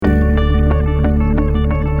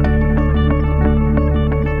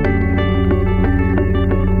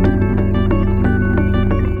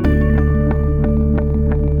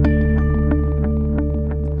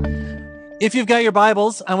If you've got your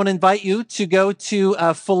Bibles, I want to invite you to go to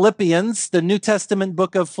Philippians, the New Testament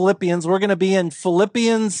book of Philippians. We're going to be in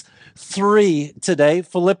Philippians 3 today,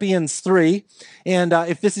 Philippians 3. And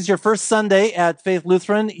if this is your first Sunday at Faith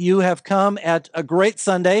Lutheran, you have come at a great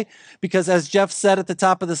Sunday because, as Jeff said at the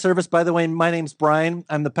top of the service, by the way, my name's Brian.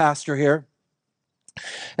 I'm the pastor here.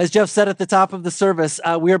 As Jeff said at the top of the service,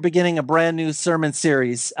 we are beginning a brand new sermon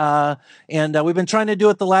series. And we've been trying to do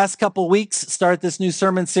it the last couple weeks, start this new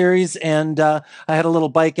sermon series. And I had a little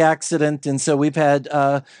bike accident. And so we've had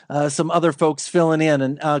some other folks filling in.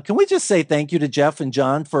 And can we just say thank you to Jeff and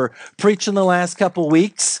John for preaching the last couple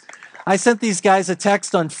weeks? I sent these guys a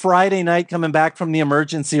text on Friday night coming back from the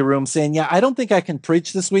emergency room saying, I don't think I can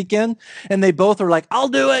preach this weekend. And they both are like, I'll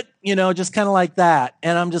do it, just kind of like that.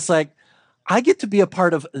 And I'm just like, I get to be a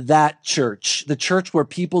part of that church, the church where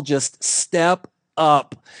people just step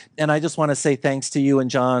up. And I just want to say thanks to you and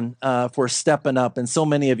John for stepping up. And so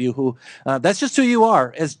many of you who, that's just who you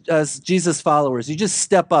are as Jesus followers. You just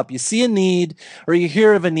step up. You see a need or you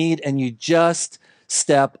hear of a need and you just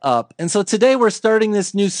step up. And so today we're starting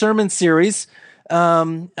this new sermon series.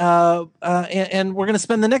 And we're going to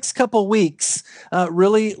spend the next couple weeks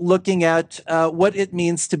really looking at what it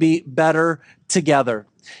means to be better together.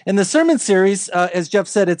 In the sermon series, as Jeff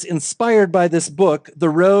said, it's inspired by this book, The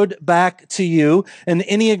Road Back to You, an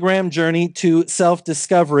Enneagram Journey to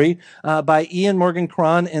Self-Discovery by Ian Morgan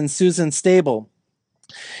Cron and Susan Stable.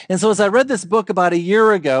 And so as I read this book about a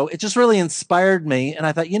year ago, it just really inspired me. And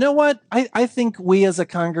I thought, you know what? I think we as a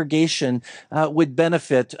congregation would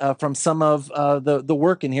benefit from some of the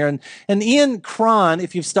work in here. And Ian Cron,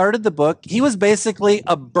 if you've started the book, he was basically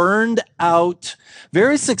a burned out,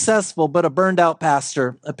 very successful, but a burned out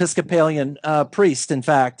pastor, Episcopalian priest, in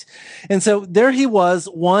fact. And so there he was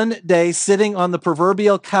one day sitting on the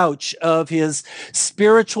proverbial couch of his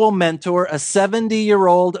spiritual mentor, a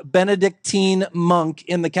 70-year-old Benedictine monk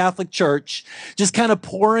in the Catholic Church, just kind of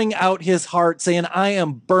pouring out his heart, saying, I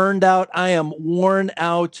am burned out, I am worn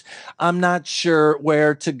out, I'm not sure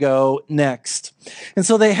where to go next. And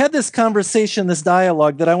so they had this conversation, this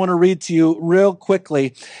dialogue that I want to read to you real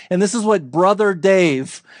quickly. And this is what Brother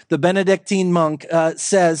Dave, the Benedictine monk,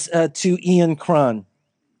 says to Ian Cron.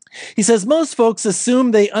 He says, most folks assume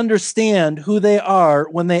they understand who they are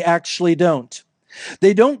when they actually don't.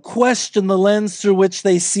 They don't question the lens through which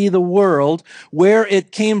they see the world, where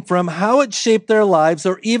it came from, how it shaped their lives,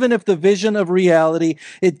 or even if the vision of reality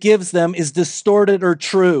it gives them is distorted or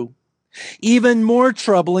true. Even more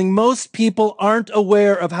troubling, most people aren't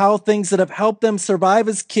aware of how things that have helped them survive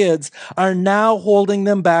as kids are now holding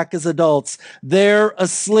them back as adults. They're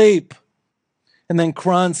asleep. And then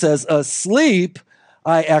Cron says, asleep?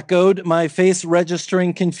 I echoed, my face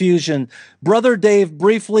registering confusion. Brother Dave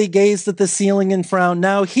briefly gazed at the ceiling and frowned.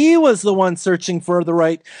 Now he was the one searching for the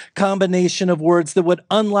right combination of words that would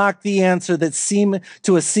unlock the answer that seemed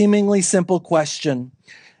to a seemingly simple question.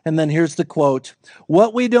 And then here's the quote.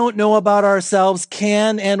 What we don't know about ourselves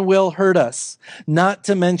can and will hurt us, not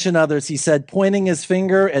to mention others, he said, pointing his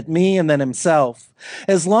finger at me and then himself.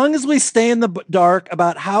 As long as we stay in the dark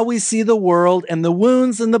about how we see the world and the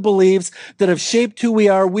wounds and the beliefs that have shaped who we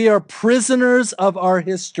are prisoners of our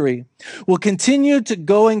history. We'll continue to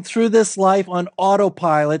going through this life on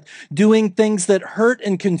autopilot, doing things that hurt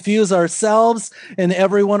and confuse ourselves and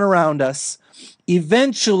everyone around us.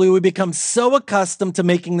 Eventually, we become so accustomed to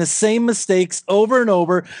making the same mistakes over and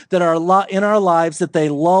over that are in our lives that they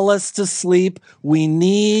lull us to sleep. We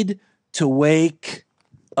need to wake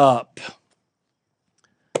up.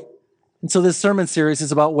 And so this sermon series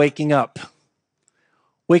is about waking up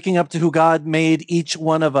to who God made each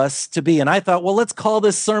one of us to be. And I thought, well, let's call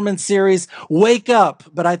this sermon series Wake Up.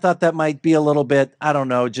 But I thought that might be a little bit,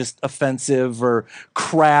 just offensive or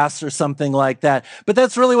crass or something like that. But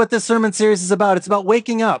that's really what this sermon series is about. It's about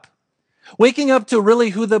waking up. Waking up to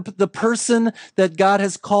really who the person that God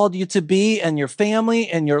has called you to be, and your family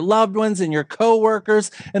and your loved ones and your coworkers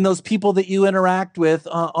and those people that you interact with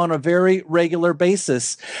on a very regular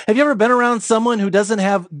basis. Have you ever been around someone who doesn't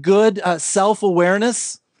have good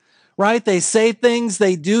self-awareness? Right? They say things,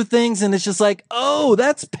 they do things, and it's just like, oh,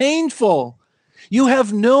 that's painful. You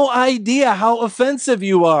have no idea how offensive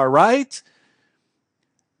you are, right?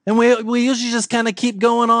 And we usually just kind of keep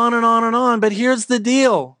going on and on and on. But here's the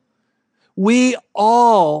deal. We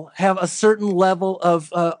all have a certain level of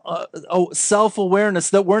self-awareness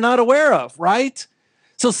that we're not aware of, right?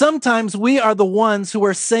 So sometimes we are the ones who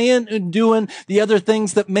are saying and doing the other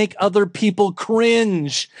things that make other people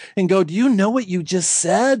cringe and go, do you know what you just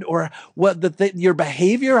said? Or what your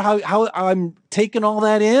behavior, how I'm taking all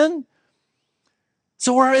that in?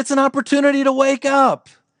 So it's an opportunity to wake up.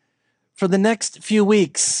 for the next few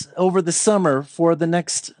weeks over the summer for the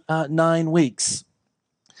next 9 weeks.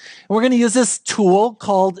 And we're going to use this tool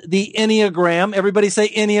called the Enneagram. Everybody say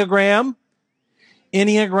Enneagram.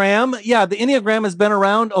 Enneagram. Yeah, the Enneagram has been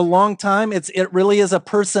around a long time. It really is a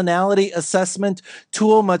personality assessment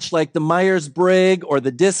tool, much like the Myers-Briggs or the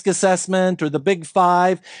DISC assessment or the Big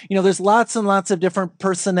Five. There's lots and lots of different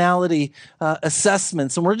personality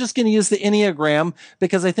assessments. And we're just going to use the Enneagram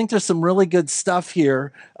because I think there's some really good stuff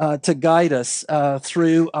here to guide us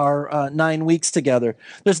through our 9 weeks together.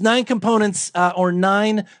 There's 9 components or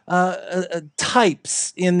 9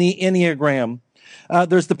 types in the Enneagram.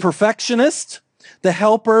 There's the perfectionist, the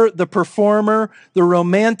helper, the performer, the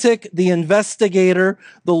romantic, the investigator,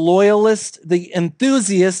 the loyalist, the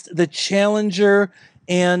enthusiast, the challenger,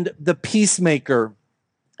 and the peacemaker.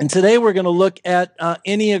 And today we're going to look at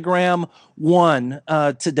Enneagram 1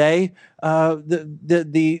 today,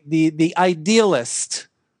 the idealist,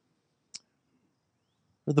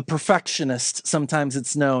 or the perfectionist, sometimes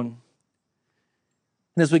it's known.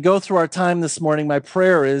 And as we go through our time this morning, my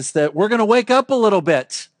prayer is that we're going to wake up a little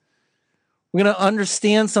bit. We're going to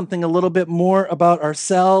understand something a little bit more about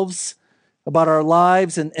ourselves, about our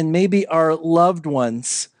lives, and maybe our loved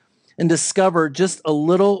ones, and discover just a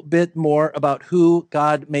little bit more about who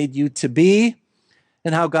God made you to be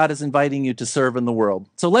and how God is inviting you to serve in the world.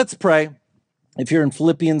 So let's pray. If you're in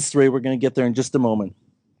Philippians 3, we're going to get there in just a moment.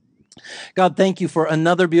 God, thank you for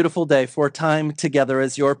another beautiful day, for time together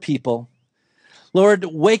as your people. Lord,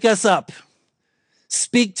 wake us up.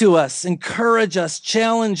 Speak to us, encourage us,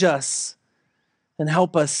 challenge us. And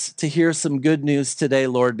help us to hear some good news today,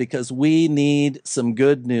 Lord, because we need some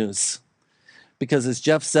good news. Because as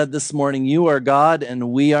Jeff said this morning, you are God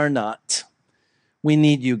and we are not. We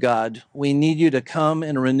need you, God. We need you to come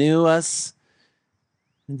and renew us.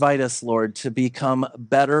 Invite us, Lord, to become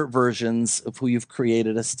better versions of who you've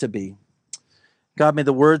created us to be. God, may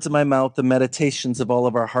the words of my mouth, the meditations of all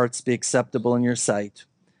of our hearts be acceptable in your sight.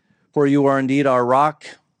 For you are indeed our rock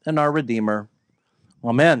and our Redeemer.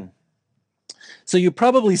 Amen. So you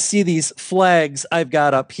probably see these flags I've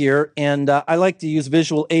got up here, and I like to use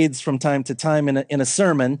visual aids from time to time in a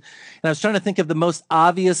sermon. And I was trying to think of the most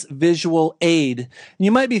obvious visual aid. And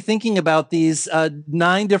you might be thinking about these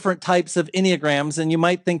 9 different types of Enneagrams, and you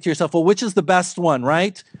might think to yourself, well, which is the best one,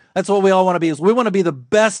 right? That's what we all want to be, is we want to be the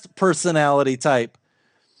best personality type.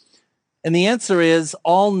 And the answer is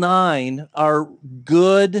all 9 are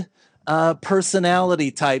good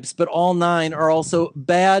personality types, but all 9 are also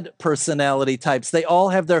bad personality types. They all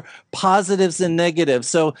have their positives and negatives.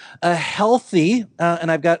 So a healthy,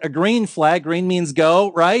 and I've got a green flag, green means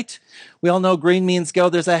go, right? We all know green means go.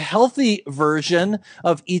 There's a healthy version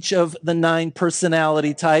of each of the 9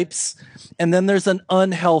 personality types. And then there's an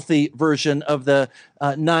unhealthy version of the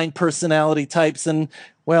 9 personality types. And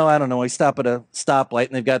well, I don't know. I stop at a stoplight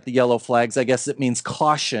and they've got the yellow flags. I guess it means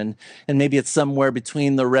caution. And maybe it's somewhere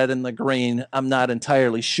between the red and the green. I'm not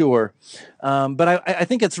entirely sure. But I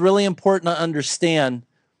think it's really important to understand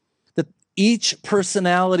that each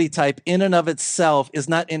personality type in and of itself is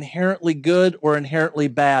not inherently good or inherently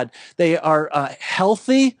bad. They are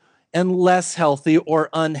healthy and less healthy or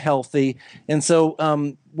unhealthy. And so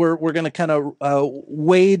we're going to kind of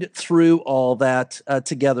wade through all that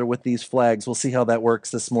together with these flags. We'll see how that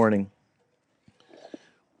works this morning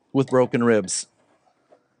with broken ribs.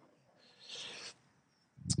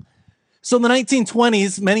 So in the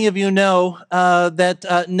 1920s, many of you know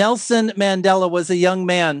that Nelson Mandela was a young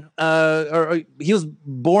man, or he was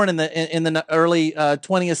born in the early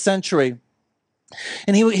 20th century.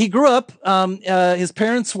 And he grew up, his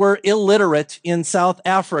parents were illiterate in South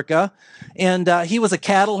Africa, and he was a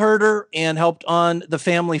cattle herder and helped on the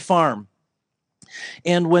family farm.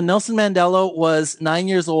 And when Nelson Mandela was 9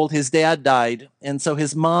 years old, his dad died, and so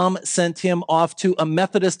his mom sent him off to a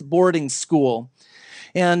Methodist boarding school.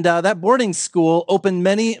 And that boarding school opened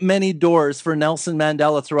many, many doors for Nelson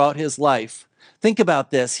Mandela throughout his life. Think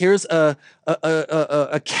about this. Here's a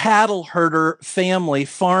cattle herder family,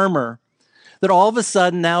 farmer, that all of a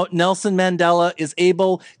sudden now Nelson Mandela is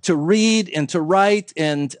able to read and to write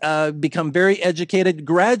and become very educated,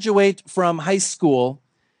 graduate from high school.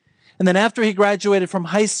 And then after he graduated from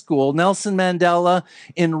high school, Nelson Mandela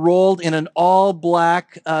enrolled in an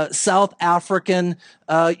all-black South African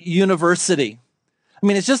university. I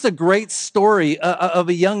mean, it's just a great story of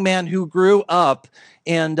a young man who grew up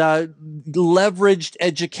and leveraged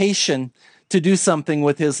education to do something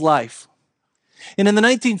with his life. And in the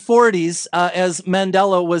 1940s, as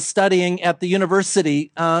Mandela was studying at the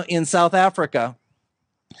university in South Africa,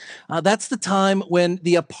 That's the time when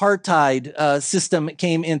the apartheid system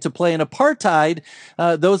came into play. And apartheid,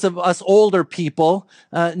 those of us older people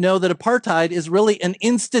know that apartheid is really an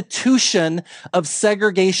institution of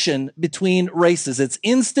segregation between races. It's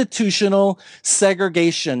institutional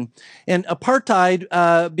segregation. And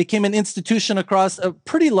apartheid became an institution across a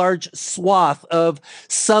pretty large swath of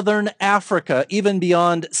southern Africa, even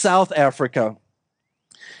beyond South Africa.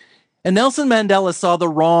 And Nelson Mandela saw the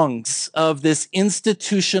wrongs of this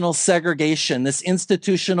institutional segregation, this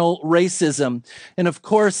institutional racism. And of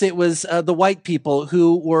course, it was the white people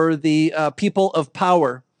who were the people of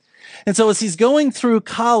power. And so as he's going through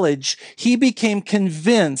college, he became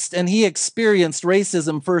convinced, and he experienced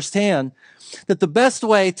racism firsthand, that the best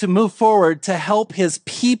way to move forward to help his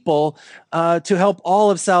people, to help all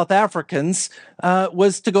of South Africans,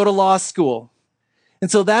 was to go to law school. And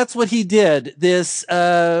so that's what he did. This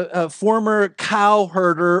former cow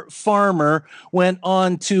herder farmer went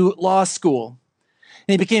on to law school.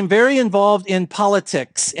 And he became very involved in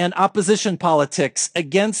politics and opposition politics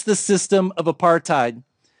against the system of apartheid.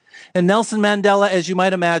 And Nelson Mandela, as you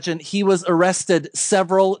might imagine, he was arrested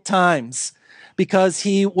several times because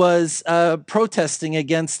he was protesting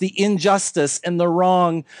against the injustice and the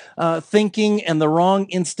wrong thinking and the wrong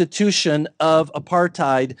institution of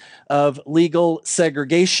apartheid, of legal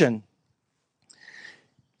segregation.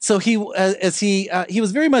 So he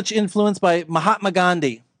was very much influenced by Mahatma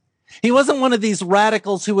Gandhi. He wasn't one of these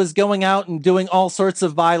radicals who was going out and doing all sorts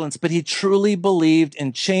of violence, but he truly believed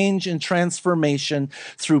in change and transformation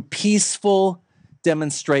through peaceful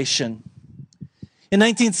demonstration. In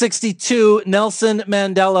 1962, Nelson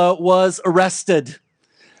Mandela was arrested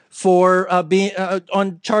for being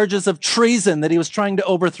on charges of treason, that he was trying to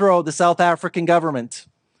overthrow the South African government.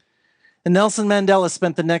 And Nelson Mandela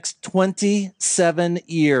spent the next 27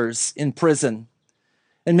 years in prison.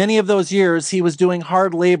 In many of those years, he was doing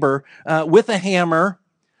hard labor with a hammer,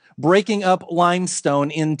 breaking up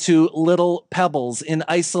limestone into little pebbles in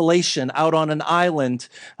isolation out on an island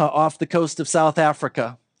off the coast of South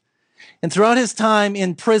Africa. And throughout his time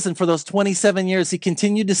in prison for those 27 years, he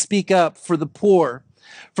continued to speak up for the poor,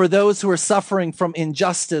 for those who are suffering from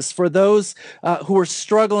injustice, for those who are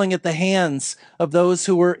struggling at the hands of those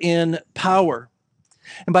who were in power.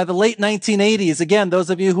 And by the late 1980s, again, those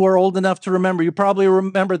of you who are old enough to remember, you probably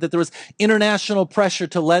remember that there was international pressure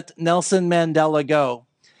to let Nelson Mandela go.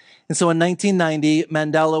 And so in 1990,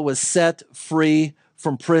 Mandela was set free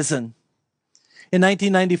from prison. In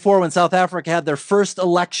 1994, when South Africa had their first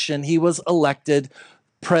election, he was elected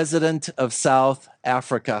president of South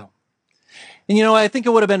Africa. And you know, I think it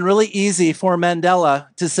would have been really easy for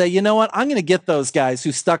Mandela to say, you know what, I'm going to get those guys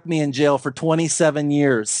who stuck me in jail for 27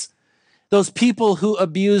 years. Those people who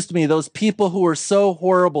abused me, those people who were so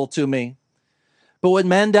horrible to me. But what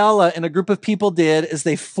Mandela and a group of people did is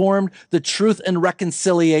they formed the Truth and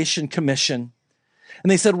Reconciliation Commission. And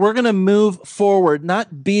they said, we're going to move forward,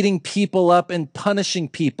 not beating people up and punishing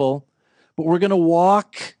people, but we're going to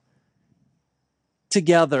walk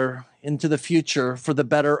together into the future for the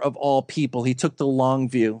better of all people. He took the long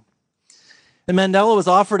view. And Mandela was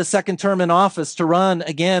offered a second term in office to run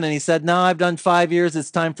again. And he said, no, I've done 5 years. It's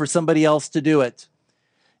time for somebody else to do it.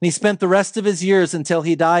 And he spent the rest of his years until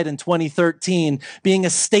he died in 2013 being a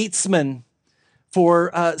statesman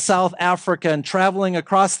for South Africa and traveling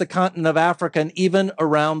across the continent of Africa and even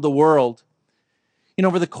around the world. You know,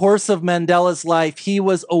 over the course of Mandela's life, he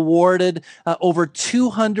was awarded over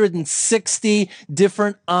 260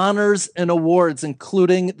 different honors and awards,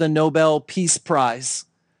 including the Nobel Peace Prize.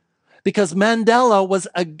 Because Mandela was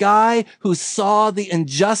a guy who saw the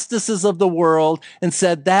injustices of the world and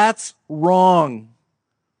said, that's wrong.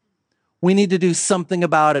 We need to do something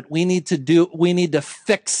about it. We need to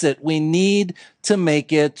fix it. We need to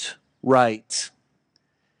make it right.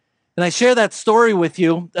 And I share that story with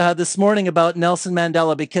you this morning about Nelson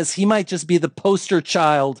Mandela because he might just be the poster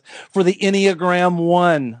child for the Enneagram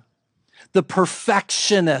 1, the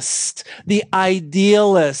perfectionist, the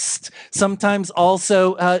idealist, sometimes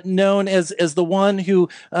also known as the one who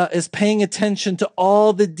is paying attention to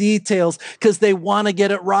all the details because they want to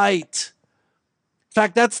get it right. In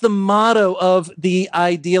fact, that's the motto of the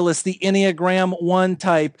idealist, the Enneagram 1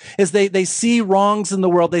 type, is they see wrongs in the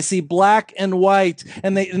world. They see black and white,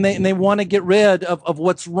 and they want to get rid of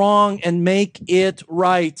what's wrong and make it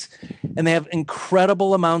right. And they have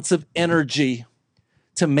incredible amounts of energy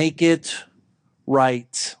to make it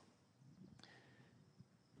right.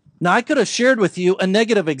 Now, I could have shared with you a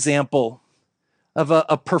negative example of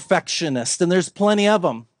a perfectionist, and there's plenty of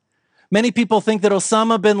them. Many people think that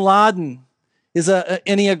Osama bin Laden is an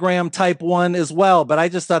Enneagram type 1 as well, but I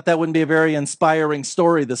just thought that wouldn't be a very inspiring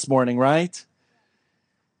story this morning, right?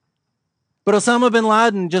 But Osama bin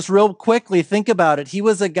Laden, just real quickly, think about it. He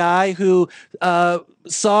was a guy who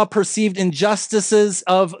saw perceived injustices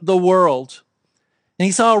of the world. And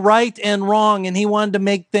he saw right and wrong, and he wanted to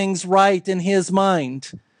make things right in his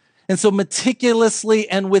mind. And so meticulously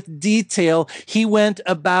and with detail, he went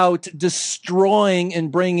about destroying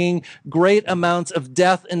and bringing great amounts of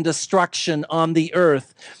death and destruction on the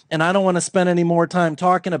earth. And I don't want to spend any more time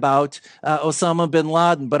talking about Osama bin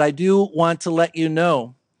Laden, but I do want to let you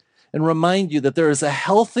know and remind you that there is a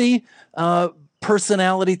healthy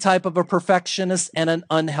personality type of a perfectionist and an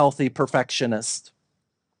unhealthy perfectionist.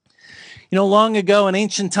 You know, long ago in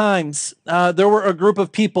ancient times, there were a group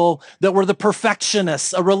of people that were the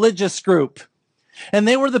perfectionists, a religious group. And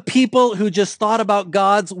they were the people who just thought about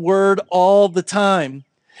God's word all the time.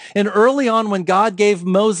 And early on, when God gave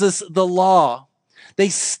Moses the law, they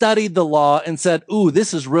studied the law and said, ooh,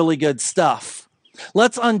 this is really good stuff.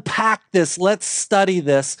 Let's unpack this. Let's study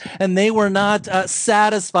this. And they were not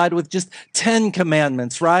satisfied with just 10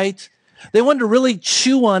 commandments, right? They wanted to really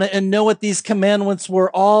chew on it and know what these commandments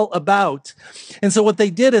were all about. And so what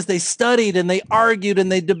they did is they studied and they argued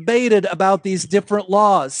and they debated about these different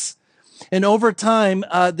laws. And over time,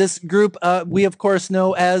 this group we, of course,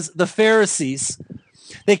 know as the Pharisees.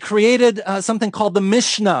 They created something called the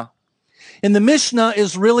Mishnah. And the Mishnah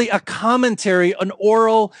is really a commentary, an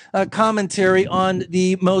oral commentary on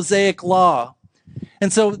the Mosaic law.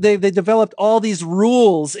 And so they developed all these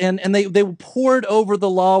rules, and they poured over the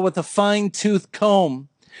law with a fine-tooth comb.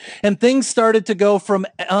 And things started to go from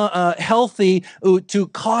healthy to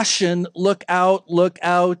caution, look out, look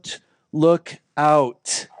out, look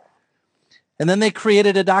out. And then they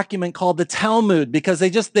created a document called the Talmud because they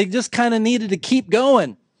just kind of needed to keep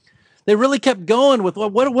going. They really kept going with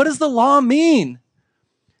what does the law mean?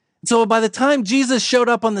 So by the time Jesus showed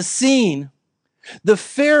up on the scene, the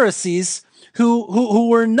Pharisees, who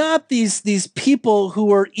were not these people who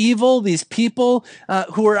were evil, these people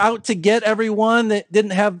who were out to get everyone, that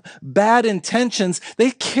didn't have bad intentions. They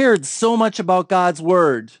cared so much about God's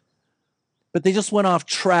word, but they just went off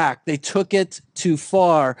track. They took it too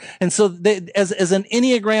far. And so they, as an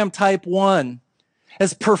Enneagram type 1,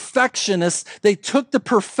 as perfectionists, they took the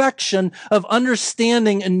perfection of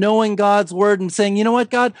understanding and knowing God's word and saying, you know what,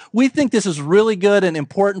 God, we think this is really good and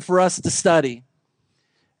important for us to study.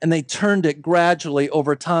 And they turned it gradually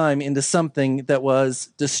over time into something that was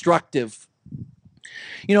destructive.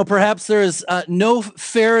 You know, perhaps there is no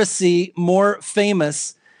Pharisee more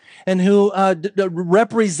famous and who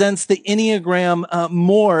represents the Enneagram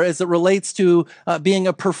more as it relates to being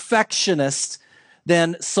a perfectionist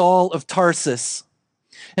than Saul of Tarsus.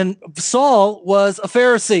 And Saul was a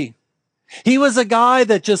Pharisee. He was a guy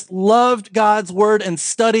that just loved God's word and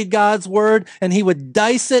studied God's word, and he would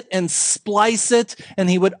dice it and splice it, and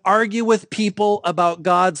he would argue with people about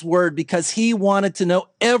God's word because he wanted to know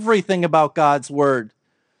everything about God's word.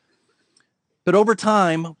 But over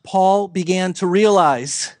time, Paul began to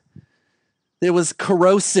realize that it was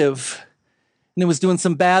corrosive and it was doing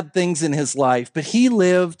some bad things in his life. But he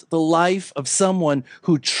lived the life of someone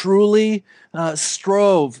who truly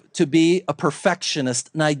strove to be a perfectionist,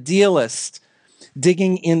 an idealist,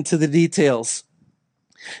 digging into the details.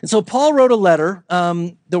 And so Paul wrote a letter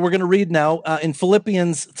that we're going to read now in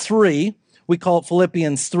Philippians 3. We call it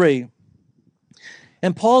Philippians 3.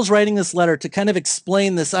 And Paul's writing this letter to kind of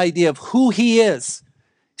explain this idea of who he is.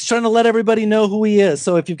 He's trying to let everybody know who he is.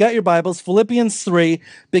 So if you've got your Bibles, Philippians 3,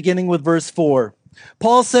 beginning with verse 4.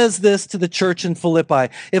 Paul says this to the church in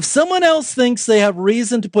Philippi. If someone else thinks they have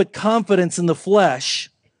reason to put confidence in the flesh,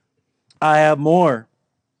 I have more.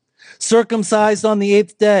 Circumcised on the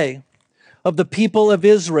 8th day, of the people of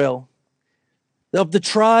Israel, of the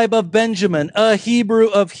tribe of Benjamin, a Hebrew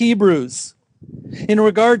of Hebrews. In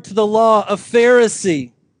regard to the law, a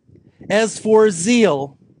Pharisee. As for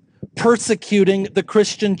zeal, persecuting the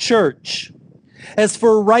Christian church. As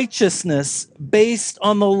for righteousness based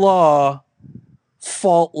on the law,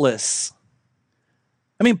 faultless.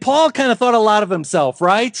 I mean, Paul kind of thought a lot of himself,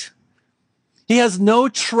 right? He has no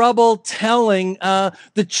trouble telling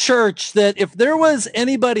the church that if there was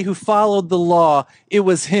anybody who followed the law, it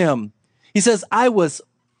was him. He says, I was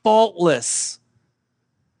faultless.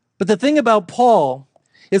 But the thing about Paul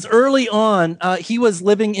is early on, he was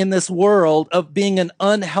living in this world of being an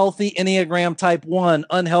unhealthy Enneagram type 1,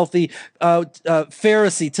 unhealthy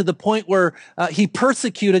Pharisee, to the point where he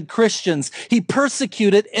persecuted Christians. He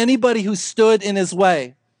persecuted anybody who stood in his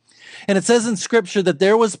way. And it says in Scripture that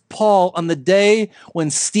there was Paul on the day when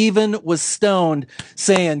Stephen was stoned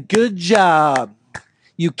saying, good job,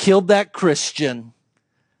 you killed that Christian.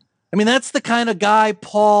 I mean, that's the kind of guy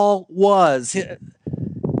Paul was.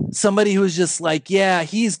 somebody who's just like, yeah,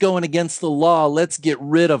 he's going against the law. Let's get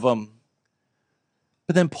rid of him.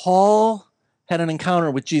 But then Paul had an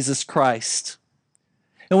encounter with Jesus Christ.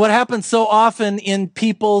 And what happens so often in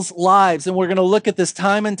people's lives, and we're going to look at this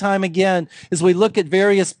time and time again as we look at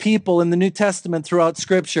various people in the New Testament throughout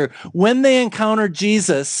Scripture, when they encountered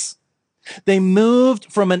Jesus, they moved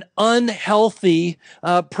from an unhealthy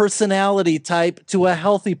personality type to a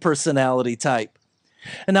healthy personality type.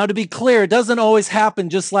 And now to be clear, it doesn't always happen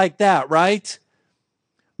just like that, right?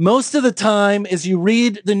 Most of the time, as you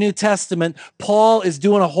read the New Testament, Paul is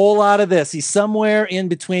doing a whole lot of this. He's somewhere in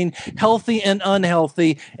between healthy and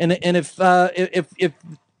unhealthy. And if I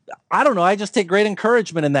don't know, I just take great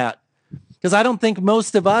encouragement in that. Because I don't think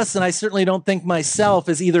most of us, and I certainly don't think myself,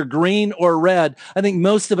 is either green or red. I think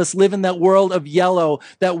most of us live in that world of yellow,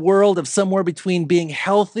 that world of somewhere between being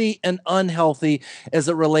healthy and unhealthy as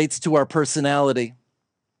it relates to our personality.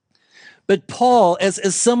 But Paul,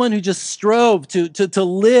 as someone who just strove to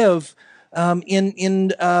live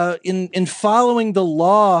in following the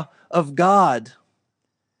law of God,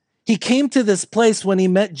 he came to this place when he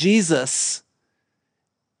met Jesus,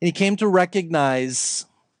 and he came to recognize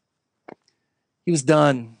he was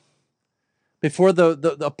done. Before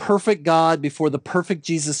the perfect God, before the perfect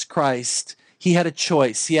Jesus Christ, he had a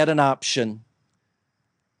choice. He had an option.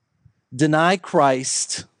 Deny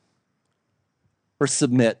Christ or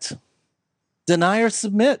submit. Deny or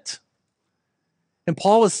submit. And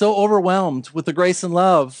Paul was so overwhelmed with the grace and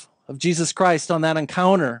love of Jesus Christ on that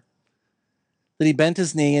encounter that he bent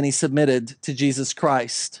his knee and he submitted to Jesus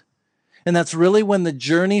Christ. And that's really when the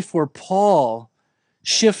journey for Paul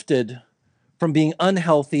shifted from being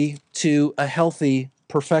unhealthy to a healthy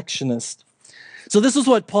perfectionist. So this is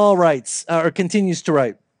what Paul writes, or continues to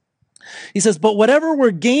write. He says, "But whatever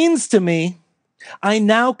were gains to me, I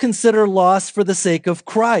now consider loss for the sake of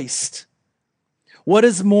Christ. What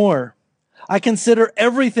is more, I consider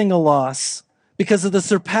everything a loss because of the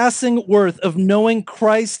surpassing worth of knowing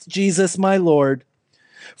Christ Jesus my Lord,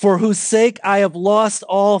 for whose sake I have lost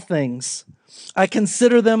all things. I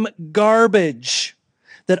consider them garbage,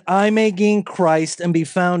 that I may gain Christ and be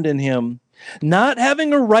found in him, not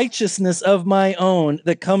having a righteousness of my own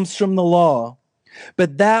that comes from the law,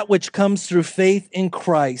 but that which comes through faith in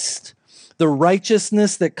Christ, the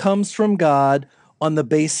righteousness that comes from God on the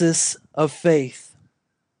basis of faith."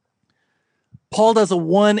 Paul does a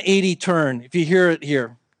 180 turn, if you hear it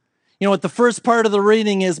here. You know what the first part of the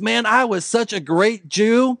reading is, man, I was such a great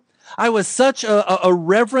Jew. I was such a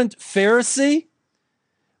reverent Pharisee.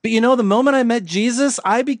 But you know, the moment I met Jesus,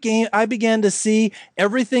 I began to see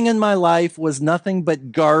everything in my life was nothing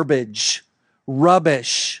but garbage,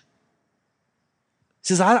 rubbish. He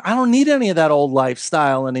says, I don't need any of that old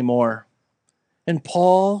lifestyle anymore. And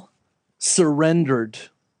Paul surrendered.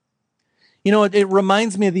 You know, it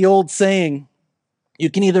reminds me of the old saying, you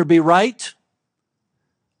can either be right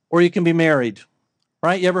or you can be married,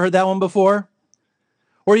 right? You ever heard that one before?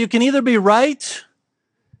 Or you can either be right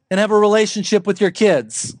and have a relationship with your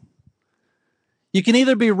kids. You can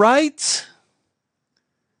either be right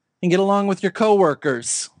and get along with your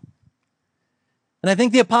coworkers. And I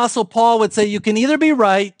think the Apostle Paul would say you can either be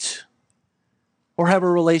right or have a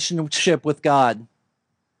relationship with God.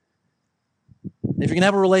 If you're going to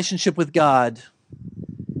have a relationship with God,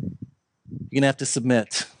 you're going to have to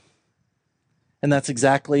submit. And that's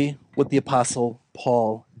exactly what the Apostle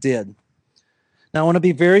Paul did. Now, I want to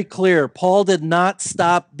be very clear. Paul did not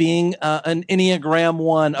stop being an Enneagram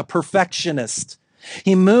 1, a perfectionist.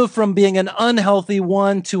 He moved from being an unhealthy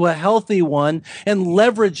one to a healthy one and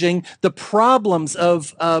leveraging the problems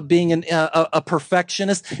of being a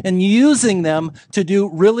perfectionist and using them to do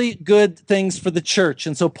really good things for the church.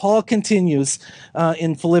 And so Paul continues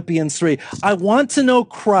in Philippians 3. I want to know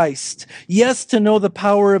Christ, yes, to know the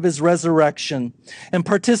power of his resurrection and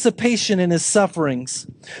participation in his sufferings,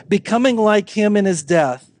 becoming like him in his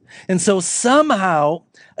death. And so somehow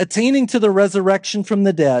attaining to the resurrection from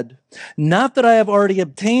the dead, not that I have already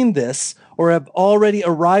obtained this or have already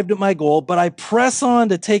arrived at my goal, but I press on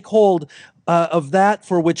to take hold of that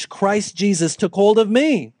for which Christ Jesus took hold of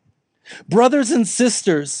me. Brothers and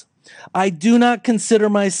sisters, I do not consider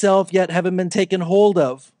myself yet having been taken hold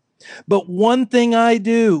of, but one thing I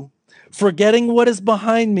do, forgetting what is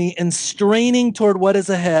behind me and straining toward what is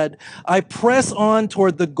ahead, I press on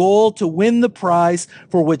toward the goal to win the prize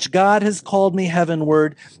for which God has called me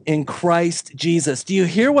heavenward in Christ Jesus. Do you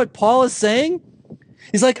hear what Paul is saying?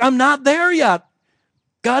 He's like, I'm not there yet.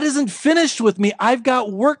 God isn't finished with me. I've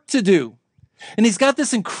got work to do. And he's got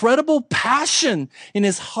this incredible passion in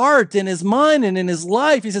his heart, in his mind, and in his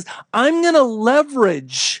life. He says, I'm going to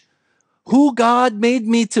leverage who God made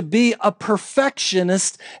me to be, a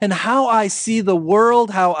perfectionist, and how I see the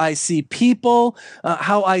world, how I see people,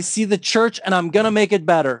 how I see the church, and I'm going to make it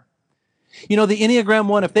better. You know, the Enneagram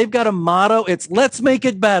 1, if they've got a motto, it's let's make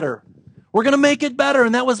it better. We're going to make it better.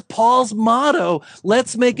 And that was Paul's motto.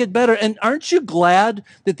 Let's make it better. And aren't you glad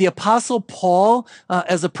that the Apostle Paul,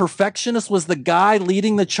 as a perfectionist, was the guy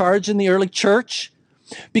leading the charge in the early church?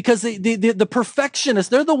 Because the perfectionists,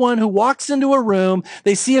 they're the one who walks into a room,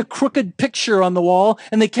 they see a crooked picture on the wall,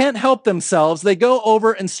 and they can't help themselves. They go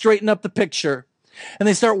over and straighten up the picture. And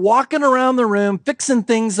they start walking around the room, fixing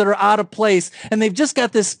things that are out of place. And they've just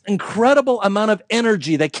got this incredible amount of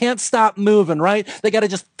energy. They can't stop moving, right? They got to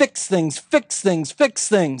just fix things, fix things, fix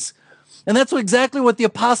things. And that's exactly what the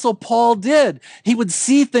Apostle Paul did. He would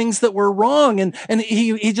see things that were wrong, and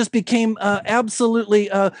he just became absolutely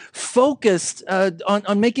focused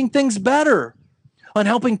on making things better, on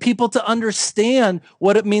helping people to understand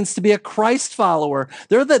what it means to be a Christ follower.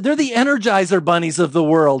 They're the Energizer bunnies of the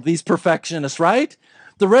world, these perfectionists, right?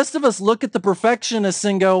 The rest of us look at the perfectionists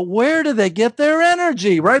and go, where do they get their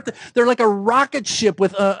energy, right? They're like a rocket ship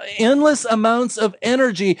with endless amounts of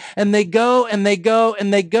energy, and they go and they go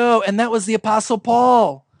and they go. And that was the Apostle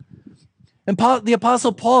Paul. And the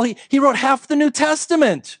Apostle Paul, he wrote half the New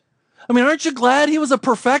Testament. I mean, aren't you glad he was a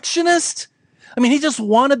perfectionist? I mean, he just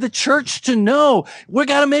wanted the church to know, we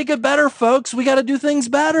got to make it better, folks. We got to do things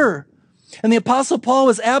better. And the Apostle Paul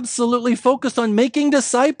was absolutely focused on making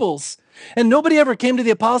disciples. And nobody ever came to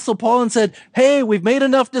the Apostle Paul and said, hey, we've made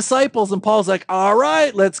enough disciples. And Paul's like, all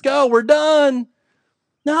right, let's go. We're done.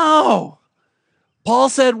 No. Paul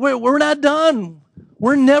said, we're not done.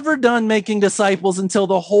 We're never done making disciples until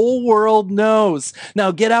the whole world knows.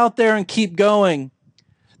 Now get out there and keep going.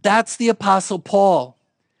 That's the Apostle Paul.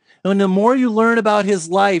 And the more you learn about his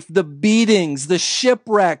life, the beatings, the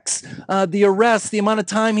shipwrecks, the arrests, the amount of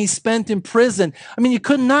time he spent in prison, I mean, you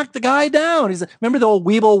couldn't knock the guy down. Remember the old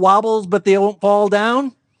weeble wobbles, but they won't fall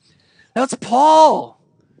down? That's Paul.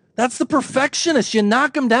 That's the perfectionist. You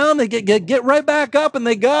knock them down, they get right back up, and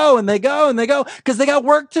they go, and they go, and they go, because they got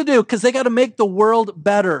work to do, because they got to make the world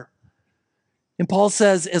better. And Paul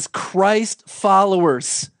says, as Christ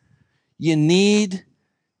followers, you need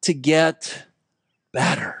to get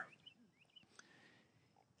better.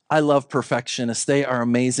 I love perfectionists. They are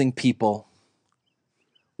amazing people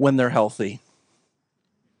when they're healthy.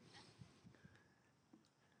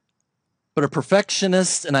 But a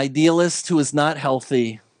perfectionist, an idealist who is not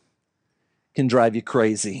healthy can drive you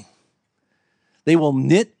crazy. They will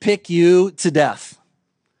nitpick you to death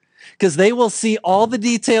because they will see all the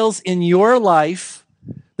details in your life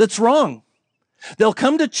that's wrong. They'll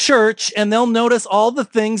come to church and they'll notice all the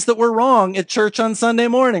things that were wrong at church on Sunday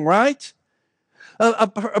morning, right?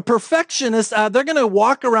 A perfectionist, they're going to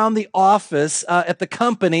walk around the office at the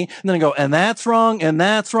company and then go, and that's wrong, and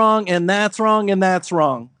that's wrong, and that's wrong, and that's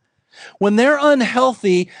wrong. When they're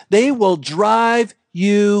unhealthy, they will drive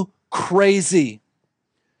you crazy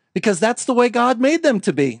because that's the way God made them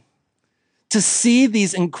to be, to see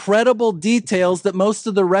these incredible details that most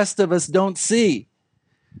of the rest of us don't see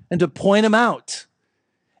and to point them out.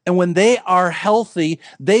 And when they are healthy,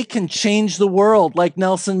 they can change the world like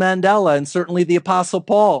Nelson Mandela and certainly the Apostle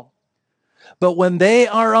Paul. But when they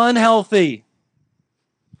are unhealthy,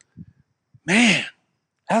 man,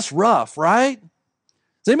 that's rough, right?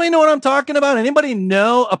 Does anybody know what I'm talking about? Anybody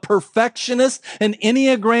know a perfectionist, an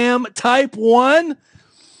Enneagram type 1?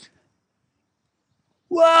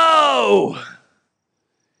 Whoa!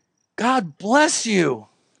 God bless you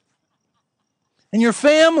and your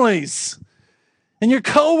families. And your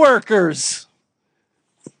coworkers,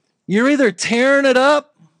 you're either tearing it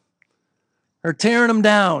up or tearing them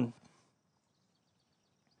down.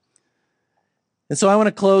 And so I want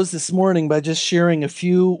to close this morning by just sharing a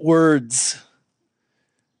few words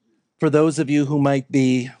for those of you who might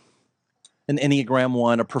be an Enneagram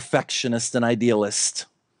 1, a perfectionist, an idealist.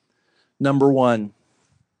 Number 1,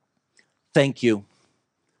 thank you.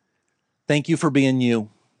 Thank you for being you.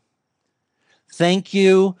 Thank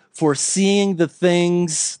you for seeing the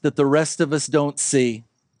things that the rest of us don't see.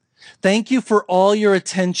 Thank you for all your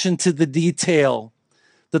attention to the detail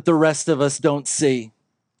that the rest of us don't see.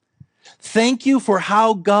 Thank you for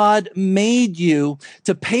how God made you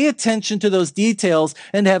to pay attention to those details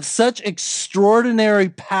and have such extraordinary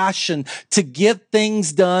passion to get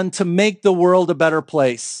things done to make the world a better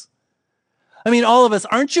place. I mean, all of us,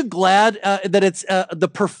 aren't you glad that it's the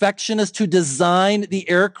perfectionists who design the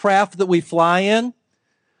aircraft that we fly in?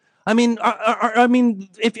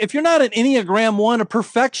 If you're not an Enneagram 1, a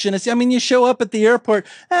perfectionist, you show up at the airport,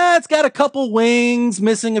 it's got a couple wings,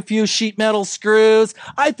 missing a few sheet metal screws.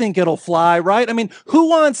 I think it'll fly, right? Who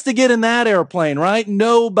wants to get in that airplane, right?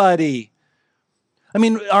 Nobody.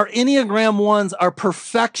 Our Enneagram 1s are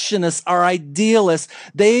perfectionists, are idealists.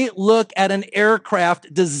 They look at an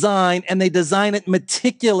aircraft design and they design it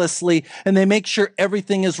meticulously and they make sure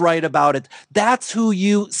everything is right about it. That's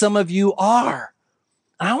who some of you are.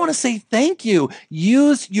 And I want to say thank you.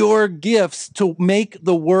 Use your gifts to make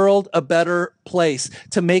the world a better place,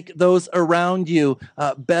 to make those around you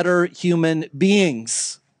better human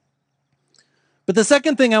beings. But the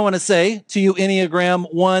second thing I want to say to you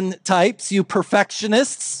Enneagram 1 types, you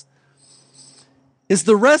perfectionists, is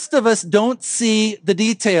the rest of us don't see the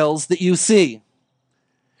details that you see.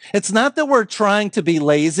 It's not that we're trying to be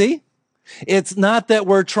lazy. It's not that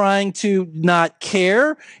we're trying to not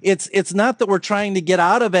care. It's not that we're trying to get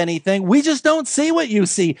out of anything. We just don't see what you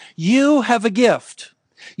see. You have a gift.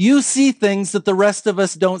 You see things that the rest of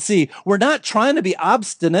us don't see. We're not trying to be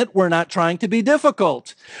obstinate. We're not trying to be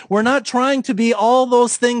difficult. We're not trying to be all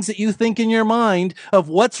those things that you think in your mind of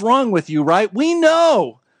what's wrong with you, right? We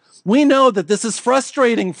know that this is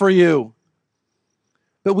frustrating for you.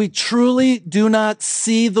 But we truly do not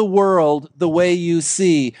see the world the way you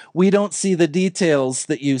see. We don't see the details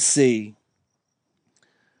that you see.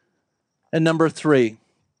 And number 3,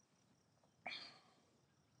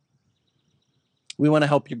 we want to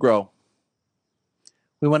help you grow.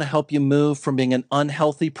 We want to help you move from being an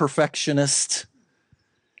unhealthy perfectionist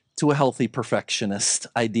to a healthy perfectionist,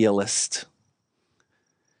 idealist.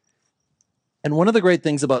 And one of the great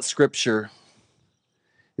things about Scripture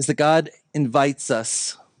is that God invites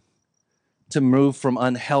us to move from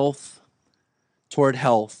unhealth toward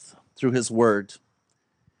health through His Word.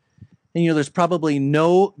 And there's probably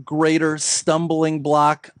no greater stumbling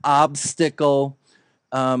block, obstacle,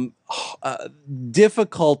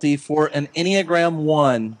 difficulty for an Enneagram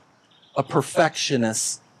 1, a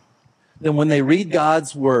perfectionist, than when they read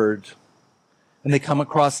God's Word and they come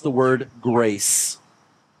across the word grace.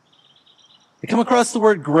 They come across the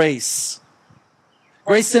word grace.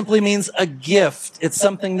 Grace simply means a gift. It's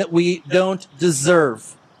something that we don't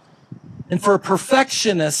deserve. And for a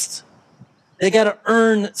perfectionist, they got to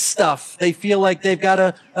earn stuff. They feel like they've got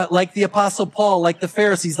to, like the Apostle Paul, like the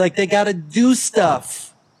Pharisees, like they got to do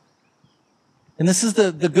stuff. And this is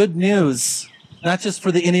the good news, not just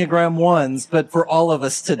for the Enneagram 1s, but for all of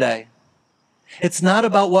us today. It's not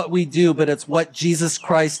about what we do, but it's what Jesus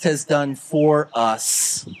Christ has done for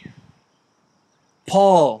us.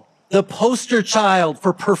 Paul, the poster child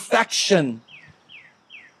for perfection,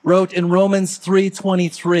 wrote in Romans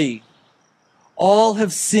 3:23, all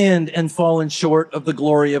have sinned and fallen short of the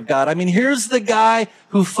glory of God. Here's the guy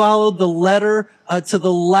who followed the letter to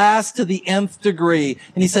the nth degree.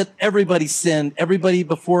 And he said, everybody sinned. Everybody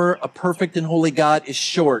before a perfect and holy God is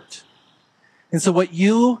short. And so what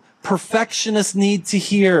you perfectionists need to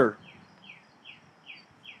hear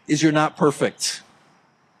is you're not perfect.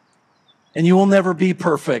 And you will never be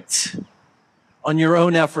perfect on your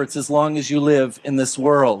own efforts as long as you live in this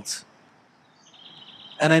world.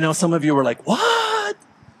 And I know some of you were like, what?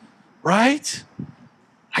 Right?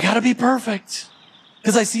 I got to be perfect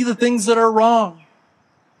because I see the things that are wrong.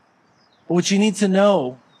 But what you need to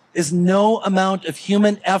know is no amount of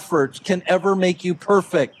human effort can ever make you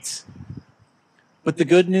perfect. But the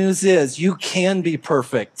good news is you can be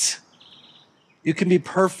perfect. You can be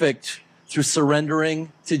perfect through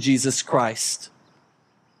surrendering to Jesus Christ.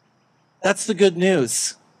 That's the good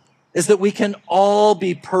news, is that we can all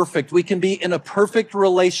be perfect. We can be in a perfect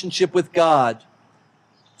relationship with God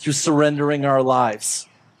through surrendering our lives.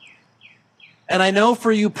 And I know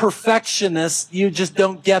for you perfectionists, you just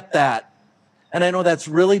don't get that. And I know that's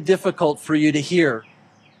really difficult for you to hear.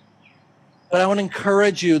 But I want to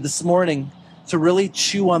encourage you this morning to really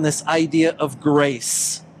chew on this idea of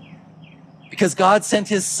grace. Because God sent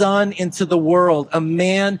His Son into the world, a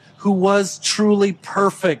man who was truly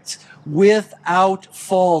perfect, without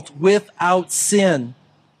fault, without sin.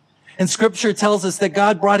 And Scripture tells us that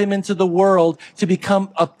God brought Him into the world to become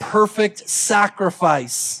a perfect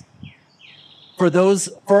sacrifice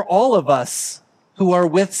for all of us who are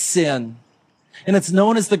with sin. And it's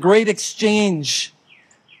known as the Great Exchange.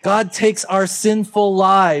 God takes our sinful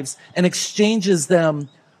lives and exchanges them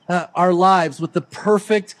our lives with the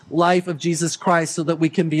perfect life of Jesus Christ so that we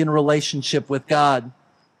can be in relationship with God.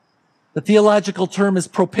 The theological term is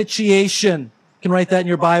propitiation. You can write that in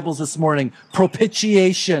your Bibles this morning.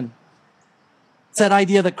 Propitiation. It's that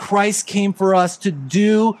idea that Christ came for us to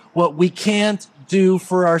do what we can't do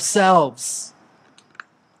for ourselves.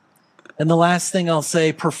 And the last thing I'll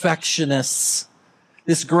say, perfectionists.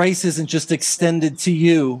 This grace isn't just extended to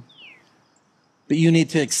you, but you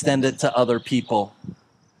need to extend it to other people.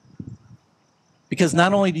 Because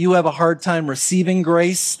not only do you have a hard time receiving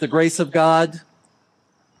grace, the grace of God,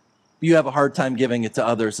 you have a hard time giving it to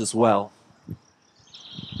others as well.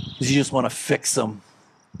 Because you just want to fix them,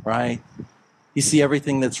 right? You see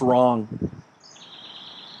everything that's wrong.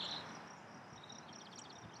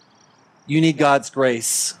 You need God's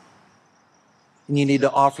grace. And you need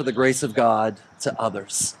to offer the grace of God to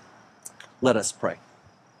others. Let us pray.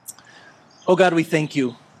 Oh God, we thank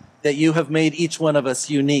you that you have made each one of us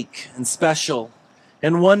unique and special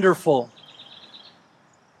and wonderful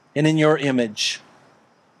and in your image.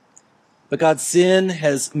 But God, sin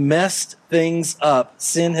has messed things up.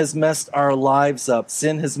 Sin has messed our lives up.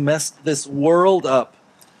 Sin has messed this world up.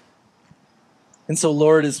 And so,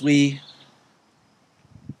 Lord, as we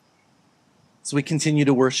continue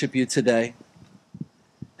to worship you today,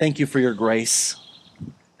 thank you for your grace,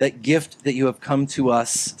 that gift that you have come to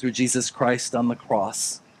us through Jesus Christ on the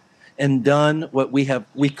cross and done what we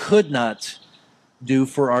could not do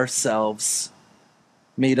for ourselves,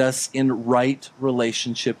 made us in right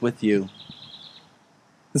relationship with you.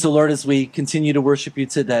 And so, Lord, as we continue to worship you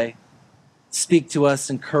today, speak to us,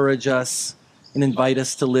 encourage us, and invite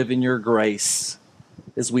us to live in your grace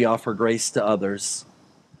as we offer grace to others.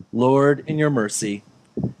 Lord, in your mercy,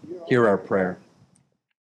 hear our prayer.